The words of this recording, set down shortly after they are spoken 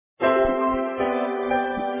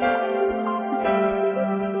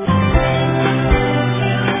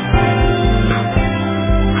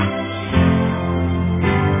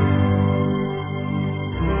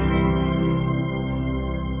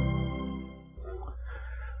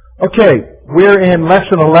Okay, we're in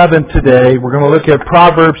Lesson 11 today. We're going to look at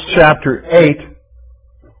Proverbs chapter 8,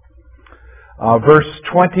 verse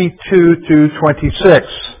 22 to 26.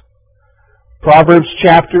 Proverbs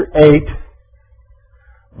chapter 8,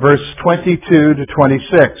 verse 22 to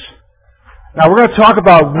 26. Now we're going to talk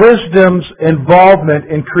about wisdom's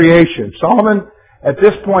involvement in creation. Solomon, at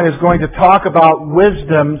this point, is going to talk about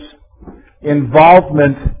wisdom's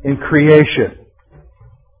involvement in creation.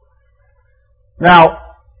 Now,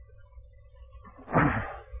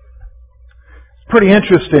 it's pretty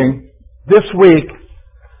interesting. This week,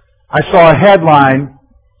 I saw a headline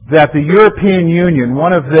that the European Union,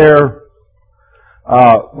 one of their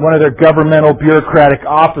governmental bureaucratic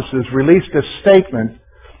offices, released a statement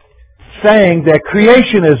saying that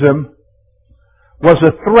creationism was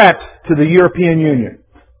a threat to the European Union.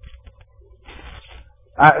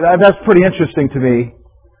 That's pretty interesting to me.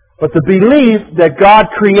 But the belief that God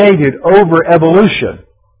created over evolution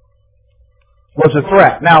was a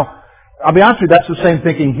threat. Now, I'll be honest with you, that's the same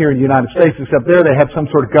thinking here in the United States, except there they had some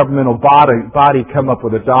sort of governmental body come up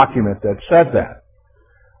with a document that said that.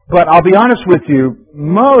 But I'll be honest with you,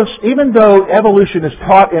 even though evolution is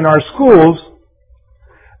taught in our schools,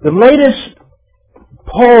 the latest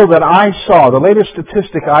poll that I saw, the latest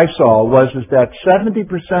statistic I saw was that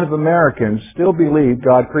 70% of Americans still believe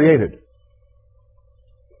God created.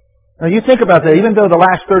 Now you think about that, even though the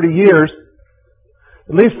last 30 years,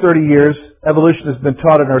 at least 30 years, evolution has been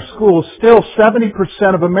taught in our schools, still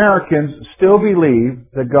 70% of Americans still believe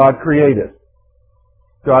that God created.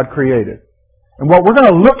 God created. And what we're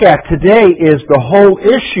going to look at today is the whole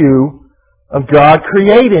issue of God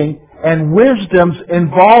creating and wisdom's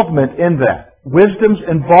involvement in that. Wisdom's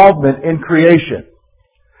involvement in creation.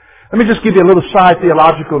 Let me just give you a little side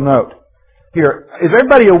theological note here. Is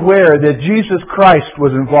everybody aware that Jesus Christ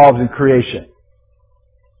was involved in creation?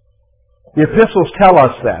 The epistles tell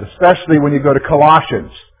us that, especially when you go to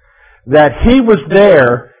Colossians, that He was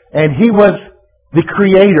there and He was the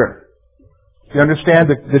Creator. You understand?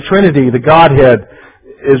 The Trinity, the Godhead,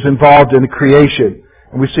 is involved in the creation.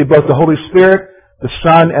 And we see both the Holy Spirit, the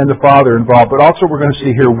Son, and the Father involved. But also we're going to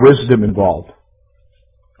see here wisdom involved.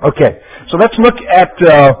 Okay, so let's look at,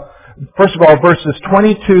 first of all, verses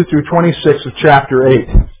 22 through 26 of chapter 8.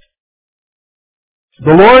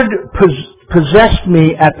 The Lord possessed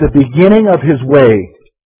me at the beginning of His way,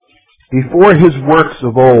 before His works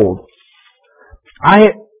of old.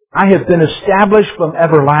 I have been established from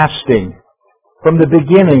everlasting, from the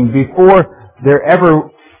beginning, before there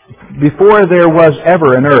was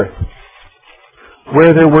ever an earth.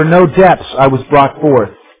 Where there were no depths, I was brought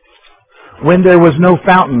forth. When there was no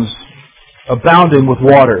fountains abounding with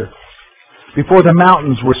water. Before the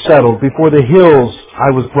mountains were settled, before the hills I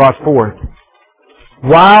was brought forth.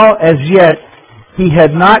 While as yet He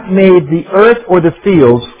had not made the earth or the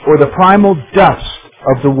fields or the primal dust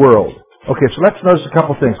of the world. Okay, so let's notice a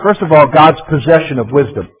couple things. First of all, God's possession of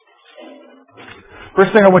wisdom.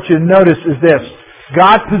 First thing I want you to notice is this.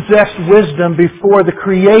 God possessed wisdom before the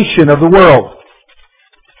creation of the world.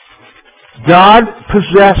 God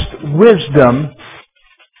possessed wisdom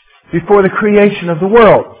before the creation of the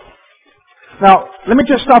world. Now, let me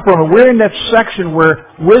just stop for a moment. We're in that section where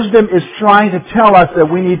wisdom is trying to tell us that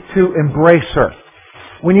we need to embrace her.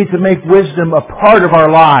 We need to make wisdom a part of our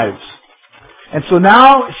lives. And so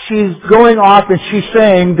now she's going off and she's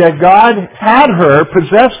saying that God had her,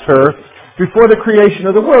 possessed her, before the creation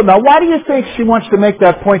of the world. Now, why do you think she wants to make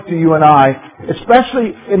that point to you and I,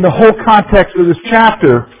 especially in the whole context of this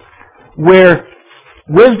chapter, where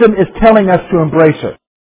wisdom is telling us to embrace her?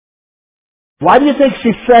 Why do you think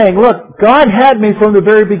she's saying, look, God had me from the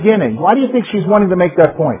very beginning? Why do you think she's wanting to make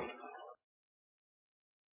that point?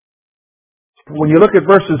 When you look at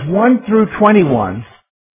verses 1 through 21,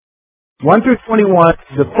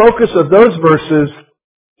 the focus of those verses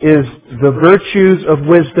is the virtues of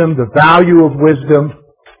wisdom, the value of wisdom,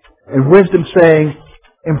 and wisdom saying,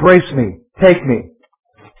 embrace me, take me.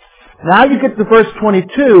 Now you get to verse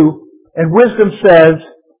 22, and wisdom says,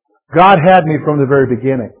 God had me from the very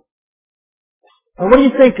beginning. Now what do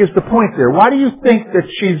you think is the point there? Why do you think that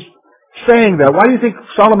she's saying that? Why do you think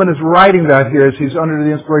Solomon is writing that here as he's under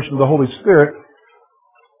the inspiration of the Holy Spirit?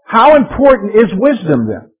 How important is wisdom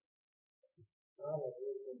then?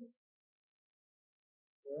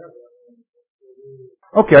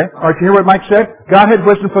 Okay, all right, you hear what Mike said? God had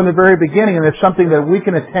wisdom from the very beginning, and it's something that we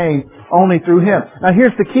can attain only through Him. Now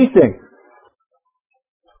here's the key thing.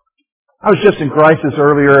 I was just in Grice's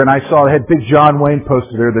earlier, and I saw they had big John Wayne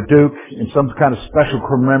posted there, the Duke, in some kind of special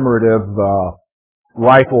commemorative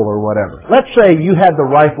rifle or whatever. Let's say you had the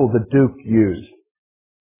rifle the Duke used.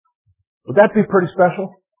 Would that be pretty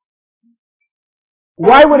special?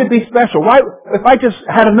 Why would it be special? Why, if I just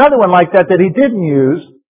had another one like that he didn't use,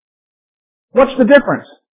 what's the difference?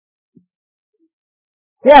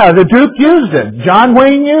 Yeah, the Duke used it. John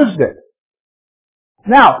Wayne used it.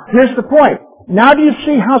 Now, here's the point. Now do you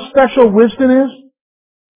see how special wisdom is?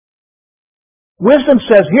 Wisdom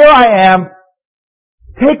says, here I am.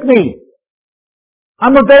 Take me.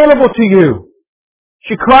 I'm available to you.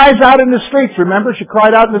 She cries out in the streets. Remember, she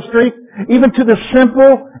cried out in the street, even to the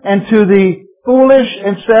simple and to the foolish,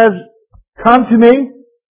 and says, come to me.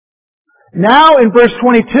 Now in verse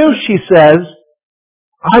 22 she says,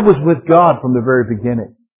 I was with God from the very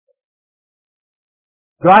beginning.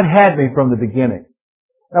 God had me from the beginning.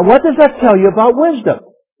 Now what does that tell you about wisdom?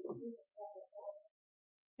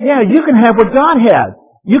 Yeah, you can have what God had.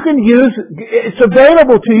 You can use, it's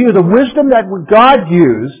available to you. The wisdom that God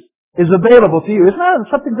used is available to you. Isn't that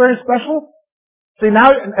something very special? See,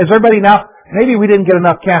 now, as everybody now, maybe we didn't get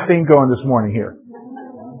enough caffeine going this morning here.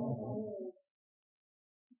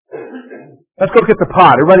 Let's go get the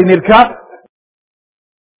pot. Everybody need a cup?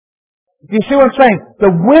 Do you see what I'm saying?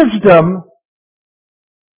 The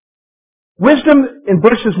wisdom in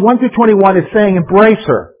verses 1 through 21 is saying embrace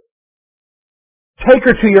her. Take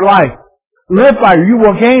her to your life. Live by her. You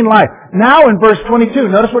will gain life. Now in verse 22,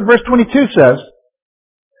 notice what verse 22 says.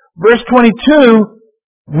 Verse 22,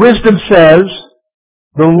 wisdom says,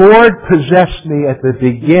 the Lord possessed me at the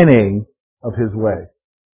beginning of His way.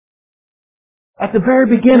 At the very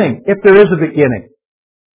beginning, if there is a beginning.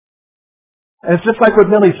 And it's just like what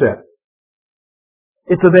Millie said.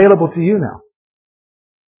 It's available to you now.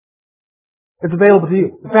 It's available to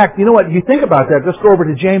you. In fact, you know what? You think about that. Let's go over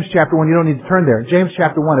to James chapter 1. You don't need to turn there. James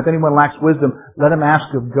chapter 1. If anyone lacks wisdom, let him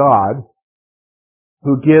ask of God,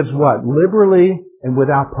 who gives what? Liberally and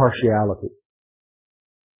without partiality.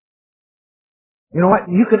 You know what?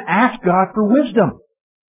 You can ask God for wisdom.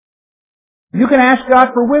 You can ask God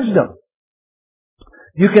for wisdom.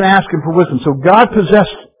 You can ask Him for wisdom. So God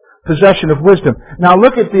possessed possession of wisdom. Now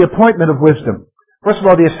look at the appointment of wisdom. First of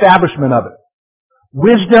all, the establishment of it.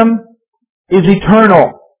 Wisdom is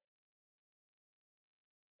eternal.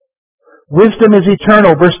 Wisdom is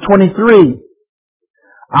eternal. Verse 23.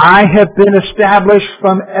 I have been established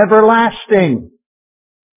from everlasting.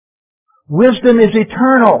 Wisdom is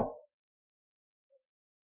eternal.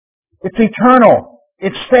 It's eternal.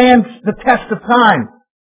 It stands the test of time.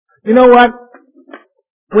 You know what?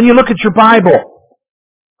 When you look at your Bible,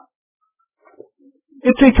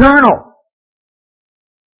 it's eternal.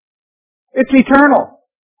 It's eternal.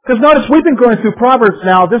 Because notice, we've been going through Proverbs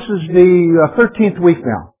now. This is the 13th week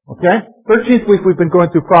now. Okay? 13th week we've been going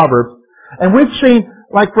through Proverbs. And we've seen,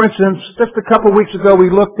 like for instance, just a couple of weeks ago we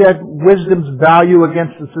looked at wisdom's value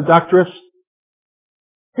against the seductress.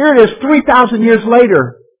 Here it is, 3,000 years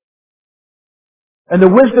later. And the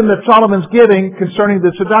wisdom that Solomon's giving concerning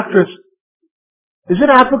the seductress, is it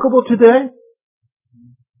applicable today?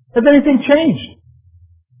 Has anything changed?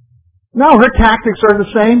 No, her tactics are the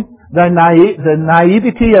same. The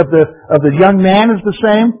naivety of the young man is the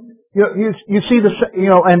same. You see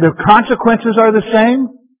and the consequences are the same.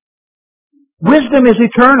 Wisdom is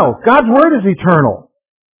eternal. God's Word is eternal.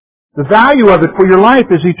 The value of it for your life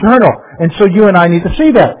is eternal. And so you and I need to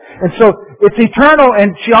see that. And so it's eternal,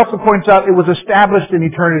 and she also points out it was established in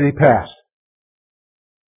eternity past.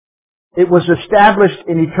 It was established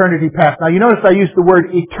in eternity past. Now you notice I used the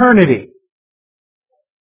word eternity.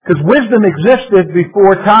 Because wisdom existed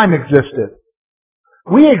before time existed.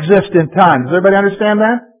 We exist in time. Does everybody understand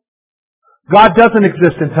that? God doesn't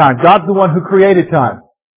exist in time. God's the one who created time.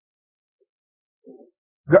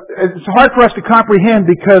 It's hard for us to comprehend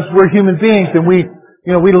because we're human beings and we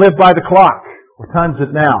live by the clock. What time is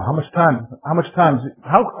it now?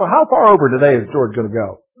 How far over today is George going to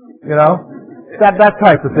go? That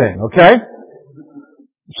type of thing, okay?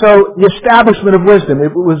 So, the establishment of wisdom,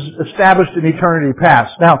 it was established in eternity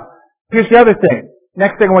past. Now, here's the other thing.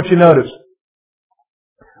 Next thing I want you to notice.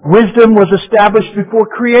 Wisdom was established before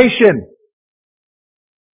creation.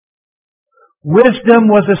 Wisdom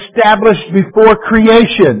was established before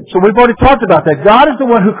creation. So we've already talked about that. God is the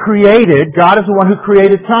one who created. God is the one who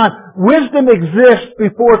created time. Wisdom exists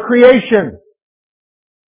before creation.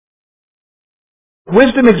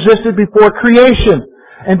 Wisdom existed before creation.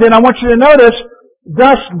 And then I want you to notice,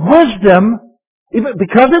 thus wisdom, even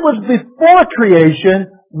because it was before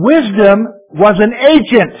creation, wisdom was an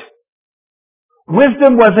agent.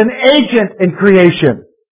 Wisdom was an agent in creation.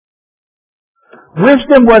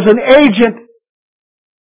 Wisdom was an agent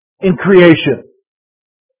in creation.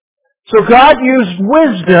 So God used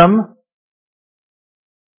wisdom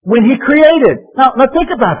when He created. Now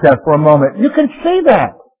think about that for a moment. You can see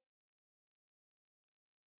that.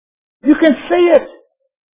 You can see it.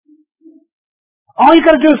 All you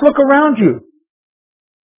got to do is look around you.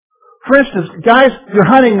 For instance, guys, you're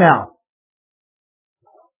hunting now.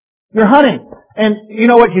 You're hunting. And you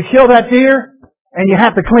know what? You kill that deer, and you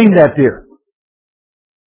have to clean that deer.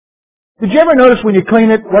 Did you ever notice when you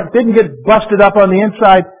clean it, what didn't get busted up on the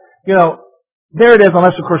inside, there it is,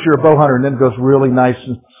 unless of course you're a bow hunter, and then it goes really nice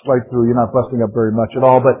and straight through. You're not busting up very much at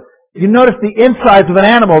all. But you notice the insides of an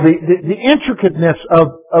animal, the intricateness of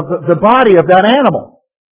the body of that animal.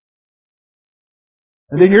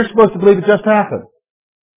 And then you're supposed to believe it just happened.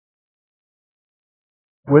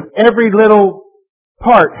 With every little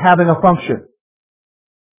part having a function.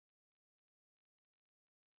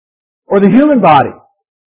 Or the human body.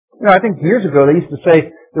 I think years ago they used to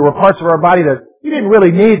say there were parts of our body that you didn't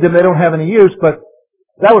really need them, they don't have any use, but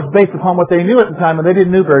that was based upon what they knew at the time, and they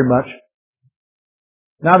didn't know very much.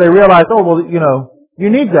 Now they realize, you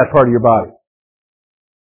need that part of your body.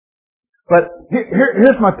 But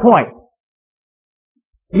here's my point.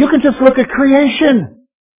 You can just look at creation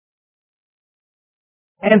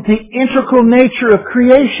and the integral nature of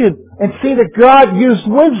creation and see that God used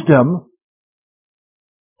wisdom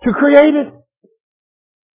to create it.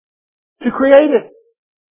 To create it.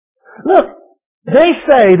 Look, they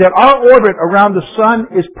say that our orbit around the sun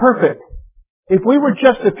is perfect. If we were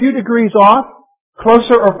just a few degrees off,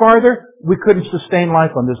 closer or farther, we couldn't sustain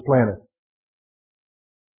life on this planet.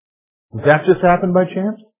 Did that just happen by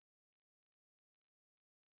chance?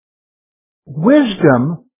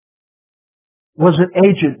 Wisdom was an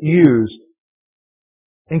agent used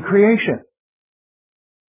in creation.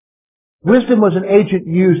 Wisdom was an agent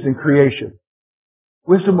used in creation.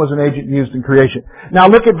 Wisdom was an agent used in creation. Now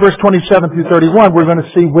look at verse 27 through 31. We're going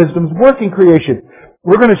to see wisdom's work in creation.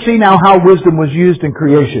 We're going to see now how wisdom was used in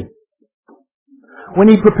creation. When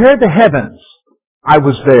He prepared the heavens, I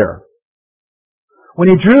was there. When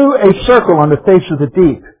He drew a circle on the face of the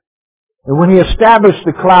deep, and when He established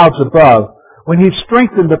the clouds above, when He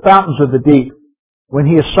strengthened the fountains of the deep, when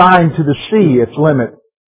He assigned to the sea its limit,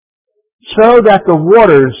 so that the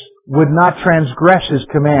waters would not transgress His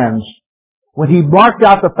commands, when He marked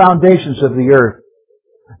out the foundations of the earth.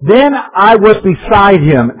 Then I was beside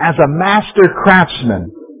Him as a master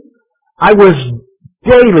craftsman. I was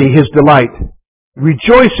daily His delight,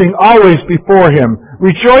 rejoicing always before Him,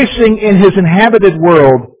 rejoicing in His inhabited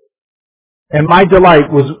world, and my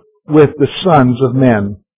delight was with the sons of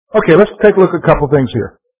men. Okay, let's take a look at a couple things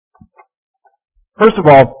here. First of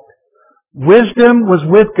all, wisdom was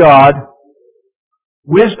with God.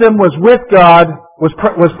 Wisdom was with God, was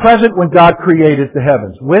present when God created the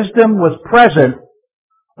heavens. Wisdom was present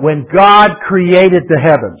when God created the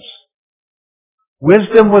heavens.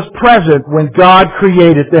 Wisdom was present when God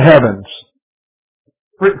created the heavens.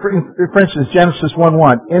 For instance, Genesis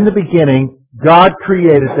 1:1. In the beginning, God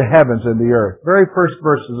created the heavens and the earth. Very first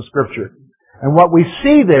verse of the Scripture. And what we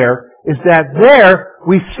see there is that there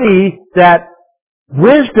we see that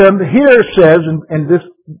wisdom here says, in this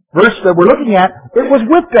verse that we're looking at, it was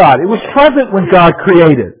with God. It was present when God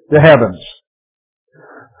created the heavens.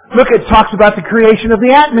 Look, it talks about the creation of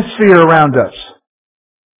the atmosphere around us.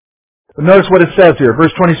 But notice what it says here,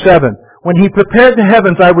 verse 27. When He prepared the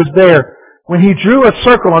heavens, I was there. When He drew a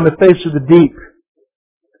circle on the face of the deep.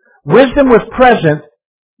 Wisdom was present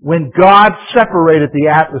when God separated the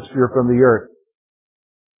atmosphere from the earth.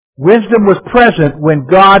 Wisdom was present when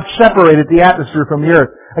God separated the atmosphere from the earth.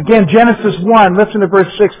 Again, Genesis 1, listen to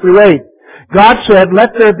verse 6 through 8. God said,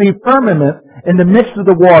 let there be firmament in the midst of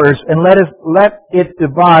the waters, and let it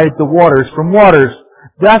divide the waters from waters.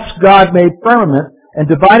 Thus God made firmament, and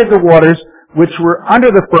divided the waters which were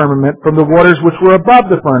under the firmament from the waters which were above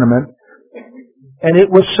the firmament. And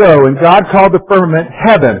it was so. And God called the firmament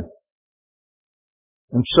heaven.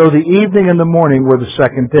 And so the evening and the morning were the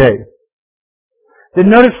second day. Then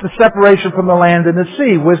notice the separation from the land and the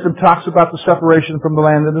sea. Wisdom talks about the separation from the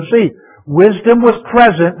land and the sea. Wisdom was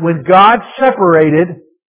present when God separated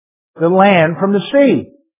the land from the sea.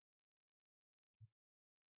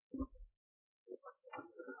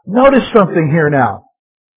 Notice something here now.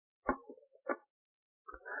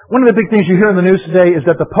 One of the big things you hear in the news today is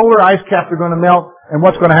that the polar ice caps are going to melt, and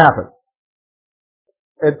what's going to happen?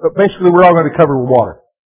 Basically, we're all going to be covered with water.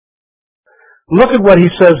 Look at what he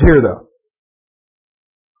says here, though.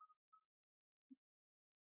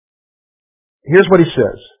 Here's what he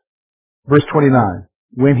says. Verse 29.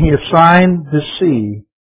 When He assigned the sea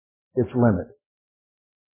its limit.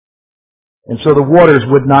 And so the waters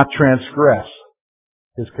would not transgress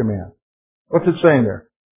His command. What's it saying there?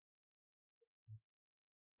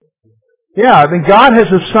 Yeah, God has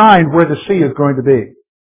assigned where the sea is going to be.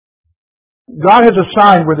 God has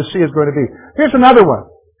assigned where the sea is going to be. Here's another one.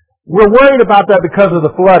 We're worried about that because of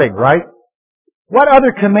the flooding, right? What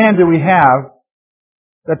other command do we have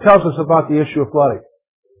that tells us about the issue of flooding?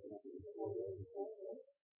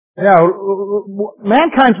 Yeah,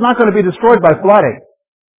 mankind's not going to be destroyed by flooding.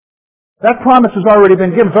 That promise has already been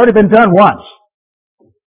given. It's already been done once.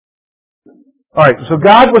 Alright, so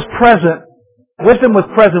God was present. Wisdom was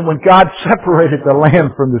present when God separated the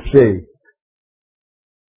land from the sea.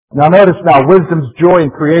 Now notice now, wisdom's joy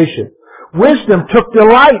in creation. Wisdom took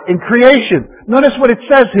delight in creation. Notice what it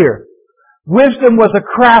says here. Wisdom was a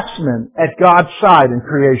craftsman at God's side in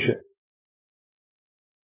creation.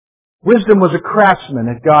 Wisdom was a craftsman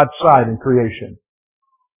at God's side in creation.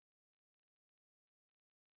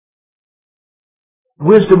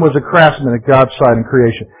 Wisdom was a craftsman at God's side in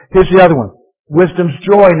creation. Here's the other one. Wisdom's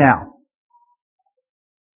joy now.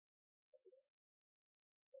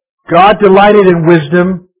 God delighted in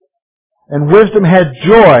wisdom, and wisdom had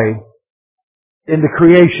joy in the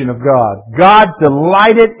creation of God. God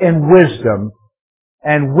delighted in wisdom,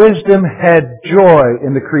 and wisdom had joy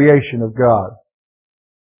in the creation of God.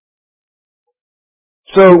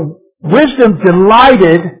 So, wisdom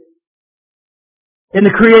delighted in the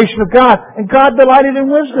creation of God, and God delighted in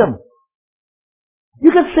wisdom.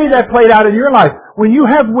 You can see that played out in your life. When you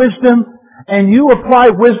have wisdom and you apply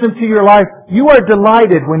wisdom to your life, you are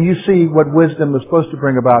delighted when you see what wisdom is supposed to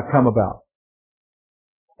bring about come about.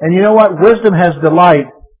 And you know what? Wisdom has delight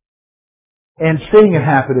in seeing it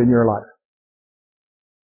happen in your life.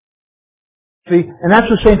 See, and that's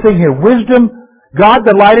the same thing here. Wisdom, God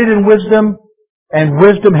delighted in wisdom, and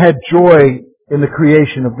wisdom had joy in the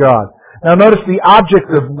creation of God. Now notice the object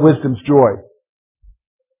of wisdom's joy.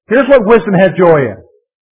 Here's what wisdom had joy in.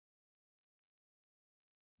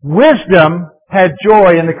 Wisdom had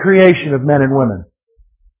joy in the creation of men and women.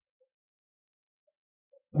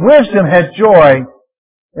 Wisdom had joy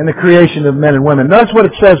in the creation of men and women. Notice what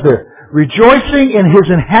it says there. Rejoicing in His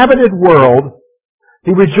inhabited world.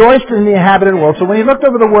 He rejoiced in the inhabited world. So when He looked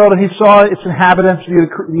over the world and He saw its inhabitants,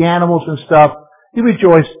 the animals and stuff, He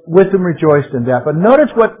rejoiced. Wisdom rejoiced in that. But notice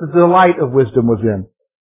what the delight of wisdom was in.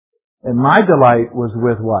 And my delight was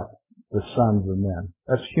with what? The sons of men.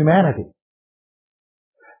 That's humanity.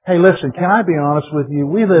 Hey, listen, can I be honest with you?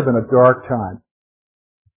 We live in a dark time.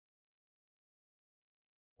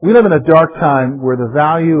 We live in a dark time where the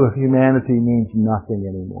value of humanity means nothing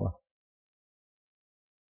anymore.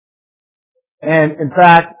 And in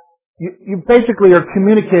fact, you basically are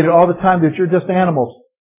communicated all the time that you're just animals.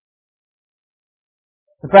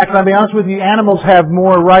 In fact, I'll be honest with you, animals have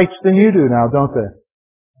more rights than you do now, don't they?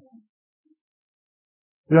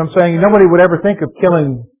 You know what I'm saying? Nobody would ever think of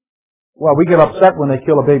killing, well, we get upset when they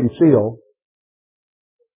kill a baby seal.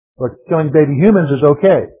 But killing baby humans is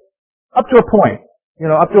okay. Up to a point.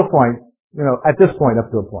 Up to a point. At this point, up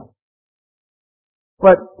to a point.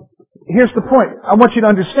 But here's the point. I want you to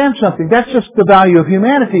understand something. That's just the value of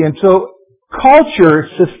humanity. And so culture,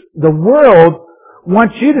 the world,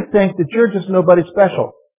 wants you to think that you're just nobody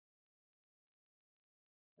special.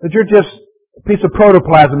 That you're just a piece of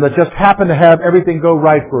protoplasm that just happened to have everything go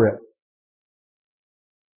right for it.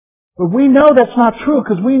 But we know that's not true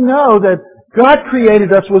because we know that God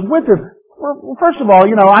created us with wisdom. Well, first of all,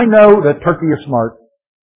 I know that turkey is smart,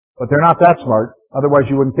 but they're not that smart. Otherwise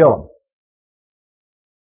you wouldn't kill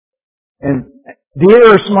them. And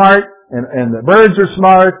deer are smart, and the birds are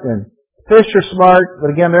smart, and fish are smart, but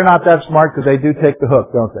again, they're not that smart because they do take the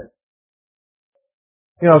hook, don't they?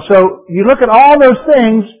 So you look at all those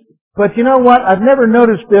things, but you know what? I've never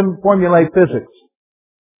noticed them formulate physics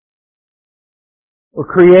or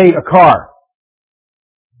create a car.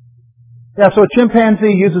 Yeah, so a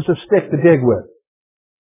chimpanzee uses a stick to dig with.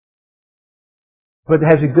 But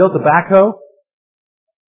has he built a backhoe?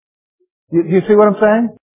 Do you see what I'm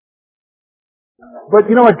saying? But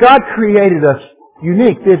you know what? God created us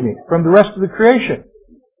unique, didn't He? From the rest of the creation.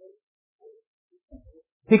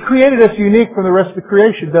 He created us unique from the rest of the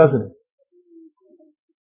creation, doesn't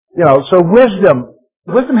He? So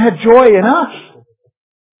wisdom had joy in us.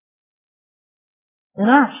 In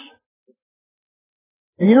us.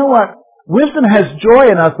 And you know what? Wisdom has joy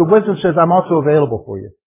in us, but wisdom says, I'm also available for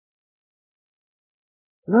you.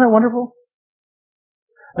 Isn't that wonderful?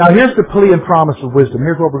 Now here's the plea and promise of wisdom.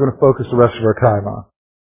 Here's what we're going to focus the rest of our time on.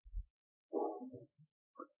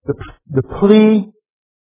 The plea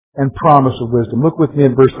and promise of wisdom. Look with me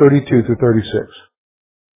in verse 32 through 36.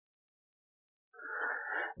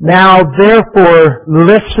 Now therefore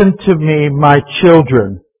listen to me, my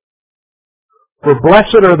children, for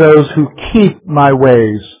blessed are those who keep my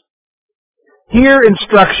ways. Hear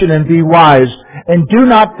instruction and be wise, and do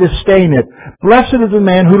not disdain it. Blessed is the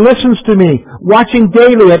man who listens to me, watching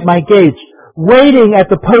daily at my gates, waiting at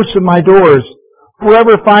the posts of my doors.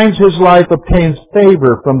 Whoever finds his life obtains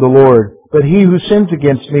favor from the Lord, but he who sins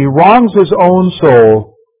against me wrongs his own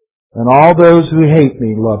soul, and all those who hate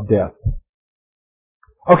me love death.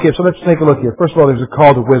 Okay, so let's take a look here. First of all, there's a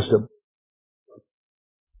call to wisdom.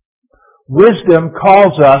 Wisdom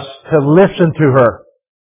calls us to listen to her.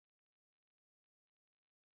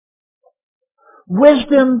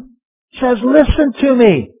 Wisdom says, listen to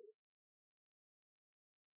me.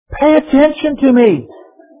 Pay attention to me.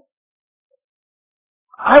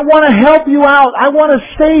 I want to help you out. I want to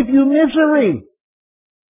save you misery.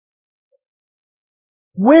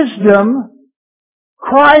 Wisdom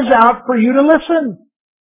cries out for you to listen.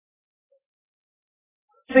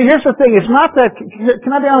 See, here's the thing. It's not that,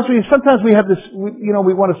 can I be honest with you? Sometimes we have this,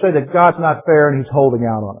 we want to say that God's not fair and He's holding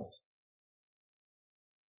out on us.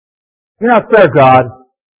 You're not fair, God.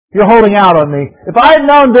 You're holding out on me. If I had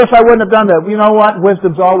known this, I wouldn't have done that. You know what?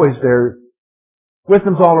 Wisdom's always there.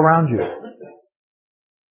 Wisdom's all around you.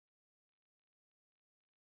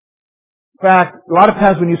 In fact, a lot of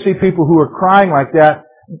times when you see people who are crying like that,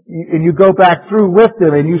 and you go back through with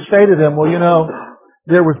them and you say to them, well,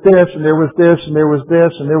 there was this, and there was this, and there was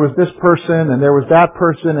this, and there was this person, and there was that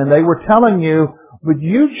person, and they were telling you, but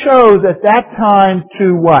you chose at that time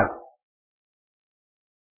to what?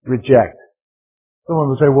 Reject. Someone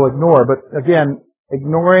would say, well, ignore. But again,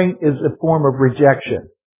 ignoring is a form of rejection.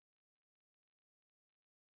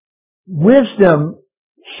 Wisdom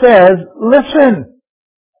says, listen.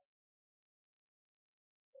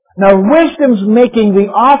 Now, wisdom's making the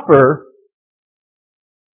offer.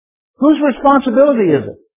 Whose responsibility is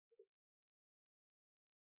it?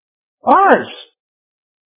 Ours.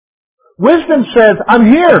 Wisdom says, I'm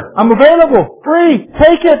here. I'm available. Free.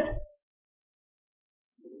 Take it.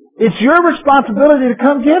 It's your responsibility to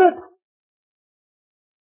come get it.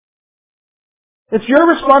 It's your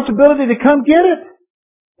responsibility to come get it.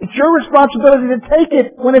 It's your responsibility to take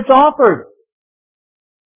it when it's offered.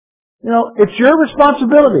 It's your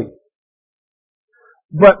responsibility.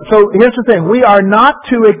 But, so here's the thing. We are not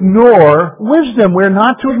to ignore wisdom. We're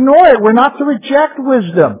not to ignore it. We're not to reject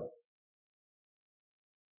wisdom.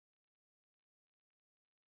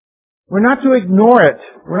 We're not to ignore it.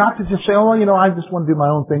 We're not to just say, I just want to do my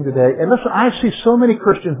own thing today. And listen, I see so many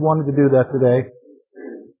Christians wanting to do that today.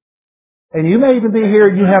 And you may even be here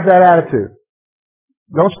and you have that attitude.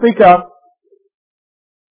 Don't speak up.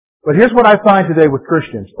 But here's what I find today with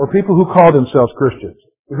Christians, or people who call themselves Christians,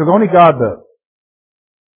 because only God does.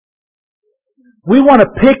 We want to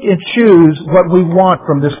pick and choose what we want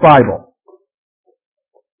from this Bible.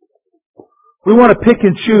 We want to pick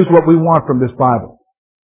and choose what we want from this Bible.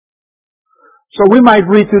 So we might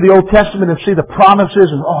read through the Old Testament and see the promises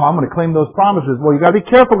and, I'm going to claim those promises. Well, you got to be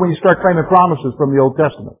careful when you start claiming promises from the Old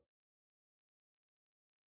Testament.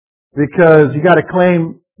 Because you got to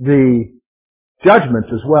claim the judgments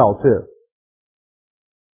as well, too.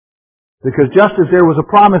 Because just as there was a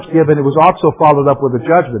promise given, it was also followed up with a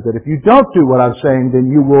judgment that if you don't do what I'm saying, then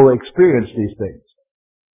you will experience these things.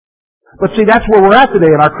 But see, that's where we're at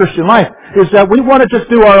today in our Christian life, is that we want to just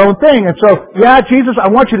do our own thing. And so, Jesus, I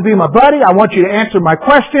want you to be my buddy. I want you to answer my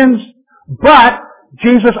questions. But,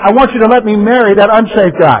 Jesus, I want you to let me marry that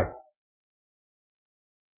unsaved guy.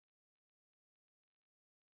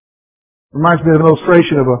 Reminds me of an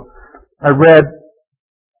illustration I read,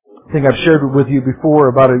 I think I've shared it with you before,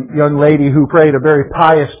 about a young lady who prayed a very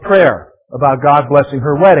pious prayer about God blessing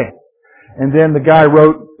her wedding. And then the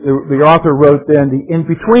author wrote then the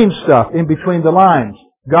in-between stuff, in between the lines.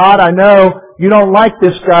 God, I know you don't like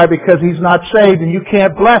this guy because he's not saved and you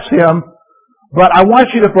can't bless him, but I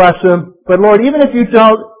want you to bless him. But Lord, even if you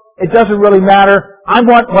don't, it doesn't really matter. I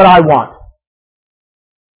want what I want.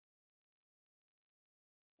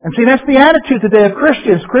 And see, that's the attitude today of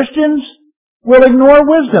Christians. Christians will ignore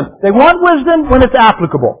wisdom. They want wisdom when it's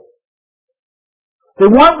applicable. They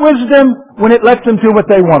want wisdom when it lets them do what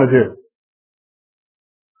they want to do.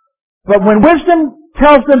 But when wisdom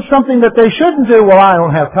tells them something that they shouldn't do, well, I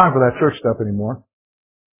don't have time for that church stuff anymore.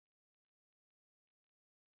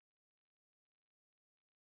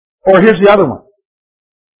 Or here's the other one.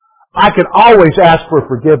 I can always ask for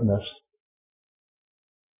forgiveness.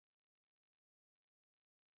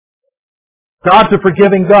 God's a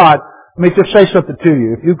forgiving God. Let me just say something to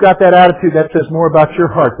you. If you've got that attitude, that says more about your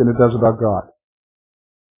heart than it does about God.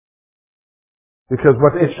 Because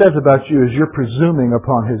what it says about you is you're presuming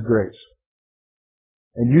upon His grace.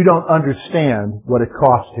 And you don't understand what it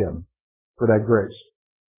cost Him for that grace.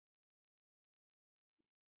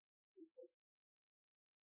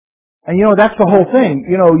 And that's the whole thing.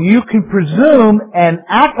 You can presume and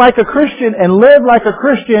act like a Christian and live like a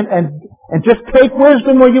Christian and just take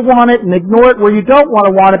wisdom where you want it and ignore it where you don't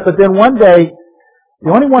want it, but then one day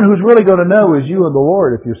The only one who's really going to know is you and the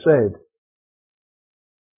Lord if you're saved.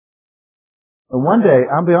 And one day,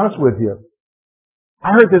 I'll be honest with you,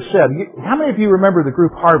 I heard this said. How many of you remember the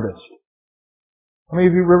group Harvest? How many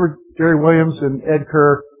of you remember Jerry Williams and Ed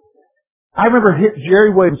Kerr? I remember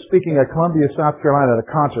Jerry Williams speaking at Columbia, South Carolina at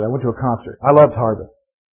a concert. I went to a concert. I loved Harvest.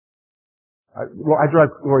 I drive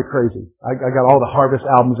Lori crazy. I got all the Harvest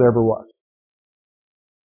albums there ever was.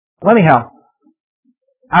 Well, anyhow,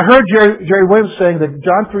 I heard Jerry Williams saying that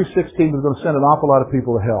John 3:16 was going to send an awful lot of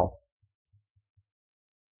people to hell.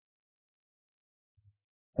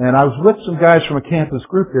 And I was with some guys from a campus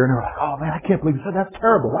group there, and they were like, "Oh man, I can't believe you said that's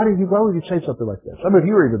terrible. Why would you say something like that?" Some of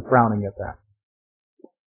you were even frowning at that.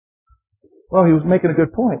 Well, he was making a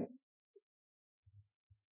good point.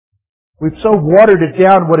 We've so watered it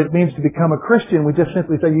down what it means to become a Christian, we just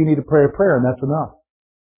simply say you need to pray a prayer, and that's enough.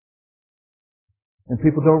 And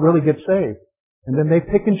people don't really get saved. And then they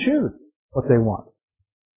pick and choose what they want.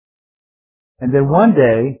 And then one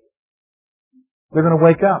day, they're going to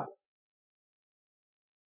wake up.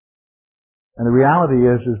 And the reality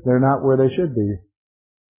is they're not where they should be.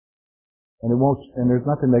 And there's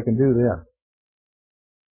nothing they can do then.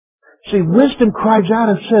 See, wisdom cries out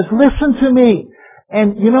and says, listen to me.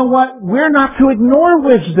 And you know what? We're not to ignore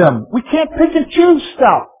wisdom. We can't pick and choose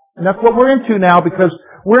stuff. And that's what we're into now because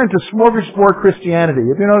we're into smorgasbord Christianity.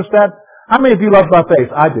 Have you noticed that? How many of you love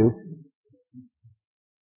buffets? I do.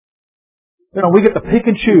 You know, we get to pick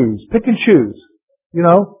and choose. Pick and choose. You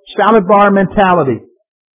know, salad bar mentality.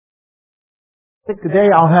 I think today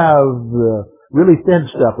I'll have really thin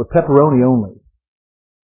stuff with pepperoni only.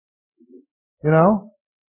 You know?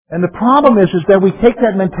 And the problem is that we take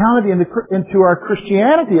that mentality into our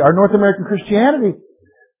Christianity, our North American Christianity,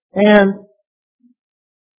 and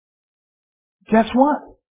guess what?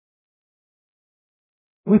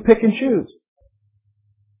 We pick and choose.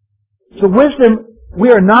 So wisdom, we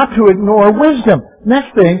are not to ignore wisdom.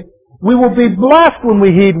 Next thing, we will be blessed when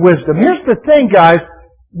we heed wisdom. Here's the thing, guys.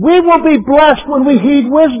 We will be blessed when we heed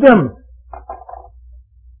wisdom.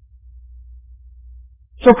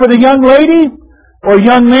 So for the young lady or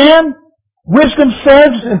young man, wisdom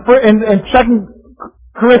says in 2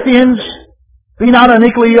 Corinthians, be not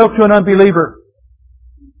unequally yoked to an unbeliever.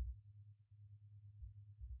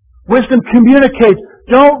 Wisdom communicates,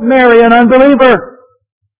 don't marry an unbeliever.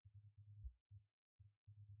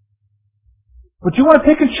 But you want to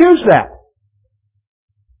pick and choose that.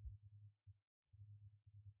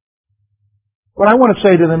 What I want to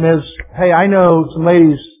say to them is, hey, I know some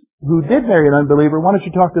ladies who did marry an unbeliever. Why don't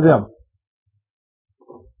you talk to them?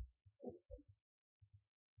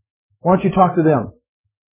 Why don't you talk to them?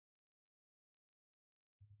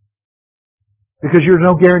 Because there's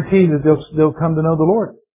no guarantee that they'll come to know the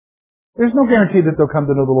Lord. There's no guarantee that they'll come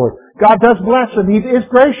to know the Lord. God does bless them. He is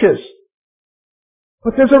gracious.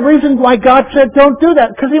 But there's a reason why God said don't do that.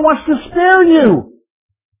 Because He wants to spare you.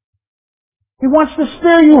 He wants to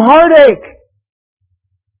spare you heartache.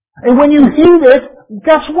 And when you heed it,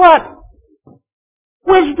 guess what?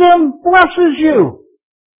 Wisdom blesses you.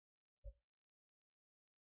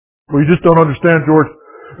 Well, you just don't understand, George.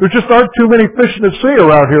 There just aren't too many fish in the sea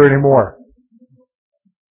around here anymore.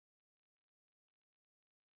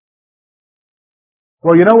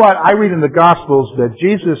 Well, you know what? I read in the Gospels that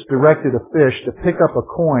Jesus directed a fish to pick up a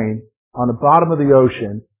coin on the bottom of the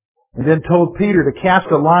ocean and then told Peter to cast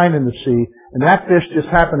a line in the sea, and that fish just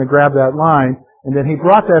happened to grab that line, and then he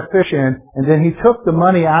brought that fish in, and then he took the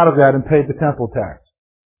money out of that and paid the temple tax.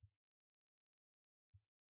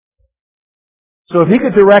 So if he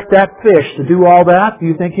could direct that fish to do all that, do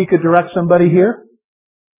you think he could direct somebody here?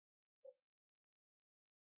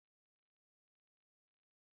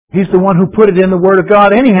 He's the one who put it in the Word of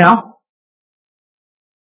God anyhow.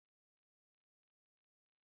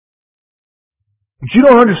 But you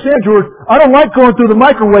don't understand, George. I don't like going through the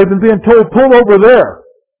microwave and being told, pull over there.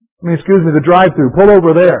 The drive-thru, pull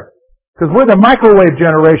over there. Because we're the microwave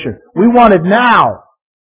generation. We want it now.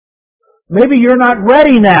 Maybe you're not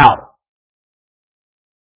ready now.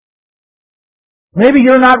 Maybe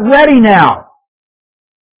you're not ready now.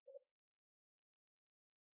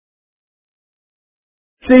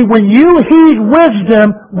 See, when you heed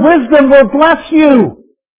wisdom, wisdom will bless you.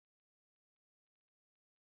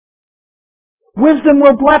 Wisdom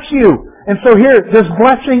will bless you. And so here, there's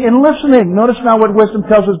blessing in listening. Notice now what wisdom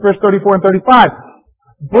tells us, verse 34 and 35.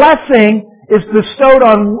 Blessing is bestowed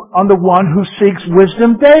on the one who seeks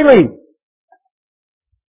wisdom daily.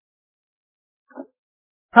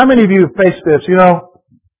 How many of you have faced this? You know,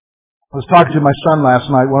 I was talking to my son last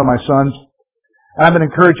night, one of my sons, and I've been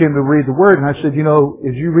encouraging him to read the Word, and I said, you know,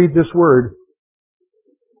 as you read this Word,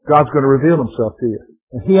 God's going to reveal Himself to you.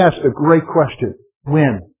 And he asked a great question.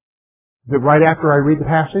 When? Is it right after I read the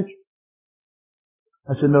passage?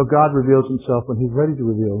 I said, no, God reveals Himself when He's ready to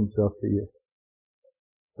reveal Himself to you.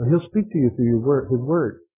 But He'll speak to you through His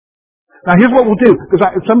Word. Now here's what we'll do, because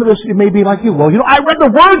some of this it may be like you. Well, I read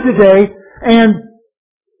the Word today, and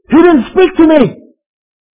He didn't speak to me.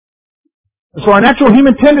 So our natural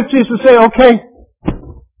human tendency is to say, okay,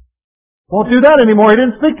 won't do that anymore. He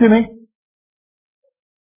didn't speak to me.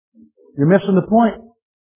 You're missing the point.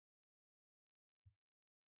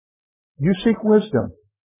 You seek wisdom.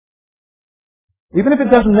 Even if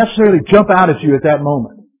it doesn't necessarily jump out at you at that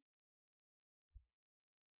moment,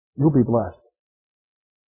 you'll be blessed.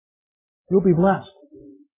 You'll be blessed.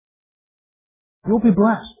 You'll be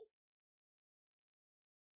blessed.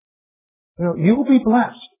 You'll be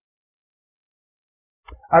blessed.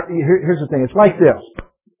 Here's the thing. It's like this.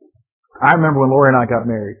 I remember when Lori and I got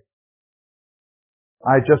married.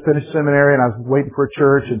 I had just finished seminary and I was waiting for a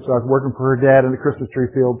church, and so I was working for her dad in the Christmas tree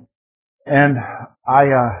field. And I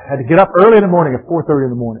had to get up early in the morning at 4:30 in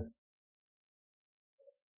the morning.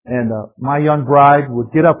 And my young bride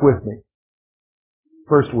would get up with me.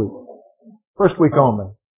 First week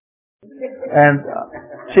only. And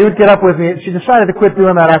she would get up with me. She decided to quit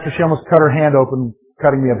doing that after she almost cut her hand open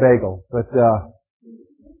cutting me a bagel. But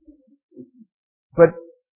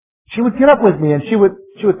she would get up with me and she would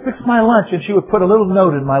fix my lunch and she would put a little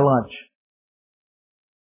note in my lunch.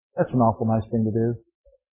 That's an awful nice thing to do.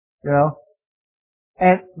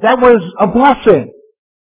 And that was a blessing.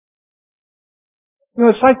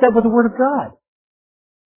 It's like that with the Word of God.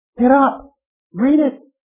 Get up. Read it.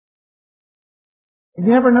 And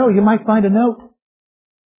you never know, you might find a note.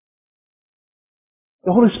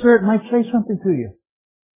 The Holy Spirit might say something to you.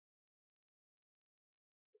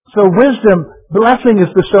 So wisdom, blessing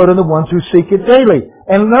is bestowed on the ones who seek it daily.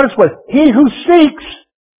 And notice what? He who seeks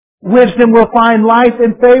wisdom will find life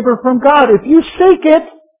and favor from God. If you seek it,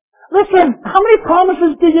 listen, how many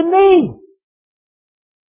promises do you need?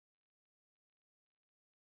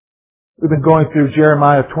 We've been going through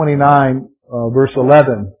Jeremiah 29, verse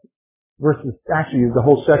 11. Actually, the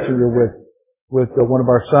whole section here with one of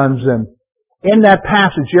our sons. And in that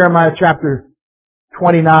passage, Jeremiah chapter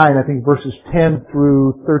 29, I think verses 10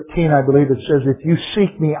 through 13, I believe it says, if you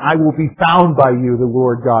seek me, I will be found by you, the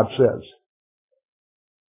Lord God says.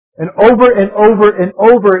 And over and over and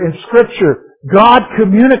over in Scripture, God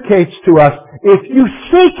communicates to us, if you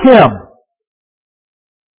seek Him,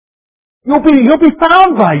 He'll be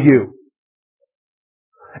found by you.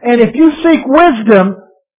 And if you seek wisdom,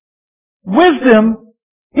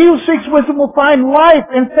 he who seeks wisdom will find life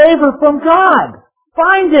and favor from God.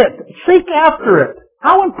 Find it. Seek after it.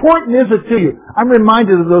 How important is it to you? I'm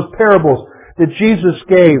reminded of those parables that Jesus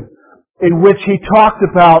gave in which He talked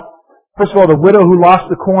about, first of all, the widow who lost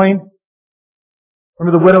the coin.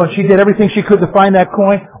 Remember the widow, and she did everything she could to find that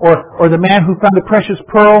coin? Or the man who found the precious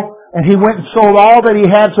pearl, and he went and sold all that he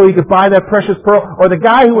had so he could buy that precious pearl? Or the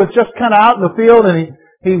guy who was just kind of out in the field, and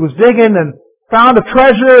he was digging and found a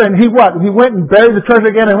treasure, and he went and buried the treasure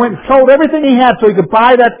again, and went and sold everything he had so he could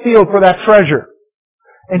buy that field for that treasure.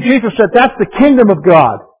 And Jesus said, that's the kingdom of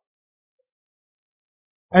God.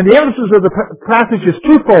 And the emphasis of the passage is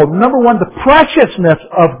twofold. Number one, the preciousness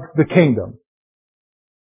of the kingdom,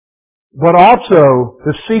 but also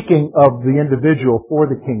the seeking of the individual for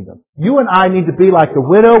the kingdom. You and I need to be like the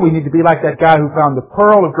widow. We need to be like that guy who found the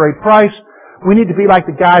pearl of great price. We need to be like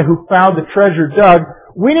the guy who found the treasure dug.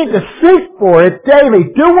 We need to seek for it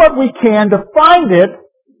daily. Do what we can to find it,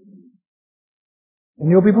 and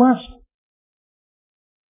you'll be blessed.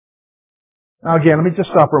 Now again, let me just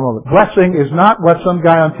stop for a moment. Blessing is not what some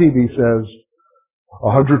guy on TV says,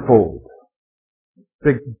 100-fold.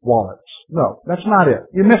 Big wallets. No, that's not it.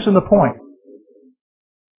 You're missing the point.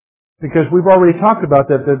 Because we've already talked about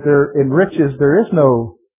that in riches there is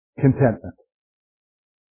no contentment.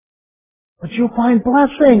 But you'll find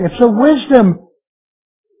blessing. It's a wisdom.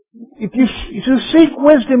 If you seek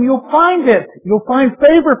wisdom, you'll find it. You'll find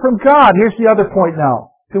favor from God. Here's the other point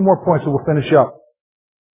now. 2 more points and we'll finish up.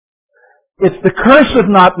 It's the curse of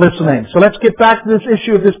not listening. So let's get back to this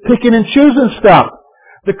issue of this picking and choosing stuff.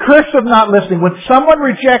 The curse of not listening. When someone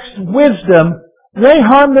rejects wisdom, they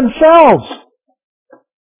harm themselves.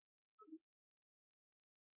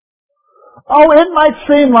 Oh, it might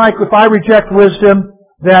seem like if I reject wisdom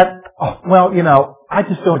that, I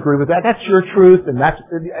just don't agree with that. That's your truth, and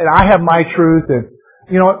I have my truth, and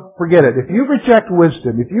you know what? Forget it. If you reject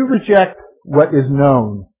wisdom, if you reject what is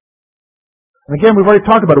known, and again, we've already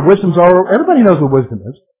talked about it. Everybody knows what wisdom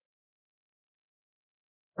is.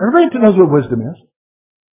 Everybody knows what wisdom is.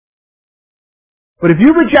 But if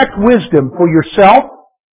you reject wisdom for yourself,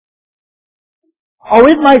 Oh,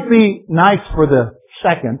 it might be nice for the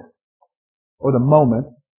second or the moment,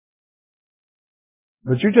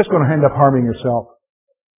 but you're just going to end up harming yourself.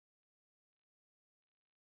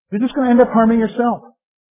 You're just going to end up harming yourself.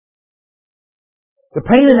 The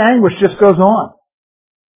pain and anguish just goes on.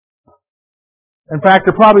 In fact,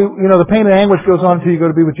 the pain and anguish goes on until you go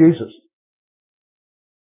to be with Jesus.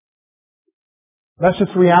 That's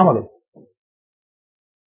just reality.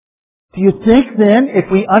 Do you think then,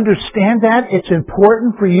 if we understand that, it's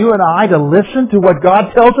important for you and I to listen to what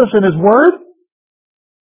God tells us in His Word?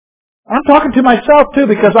 I'm talking to myself too,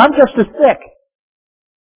 because I'm just as sick.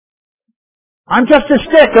 I'm just as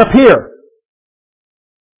sick up here.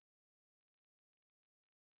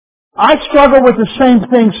 I struggle with the same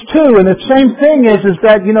things too, and the same thing is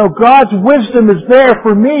that, God's wisdom is there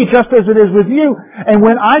for me just as it is with you, and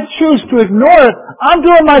when I choose to ignore it, I'm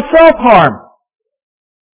doing myself harm.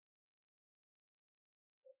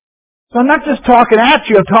 So I'm not just talking at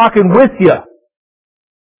you, I'm talking with you.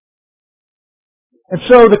 And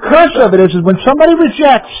so the curse of it is when somebody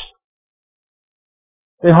rejects,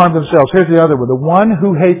 they harm themselves. Here's the other one. The one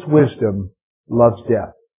who hates wisdom loves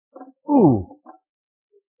death. Ooh.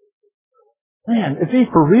 Man, is he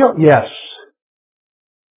for real? Yes.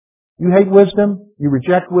 You hate wisdom, you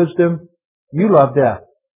reject wisdom, you love death.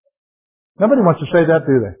 Nobody wants to say that,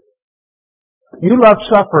 do they? You love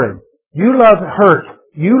suffering. You love hurt.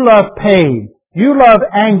 You love pain. You love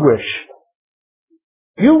anguish.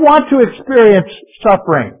 You want to experience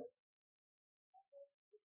suffering.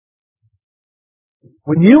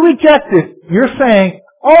 When you reject it, you're saying,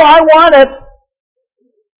 oh, I want it.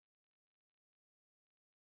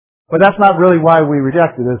 But that's not really why we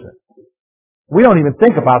reject it, is it? We don't even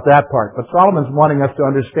think about that part. But Solomon's wanting us to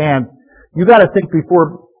understand, you got to think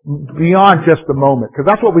beyond just the moment. Because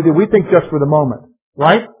that's what we do. We think just for the moment.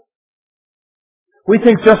 Right? We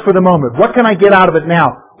think just for the moment. What can I get out of it now?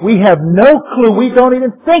 We have no clue. We don't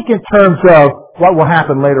even think in terms of what will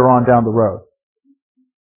happen later on down the road.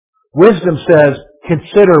 Wisdom says,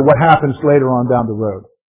 consider what happens later on down the road.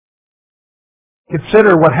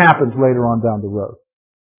 Consider what happens later on down the road.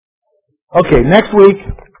 Okay, next week,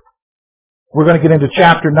 we're going to get into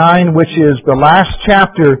chapter 9, which is the last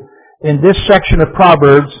chapter in this section of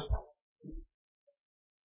Proverbs,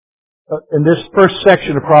 in this first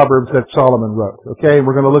section of Proverbs that Solomon wrote. Okay,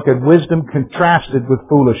 we're going to look at wisdom contrasted with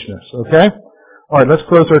foolishness. Okay? Alright, let's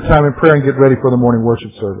close our time in prayer and get ready for the morning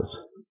worship service.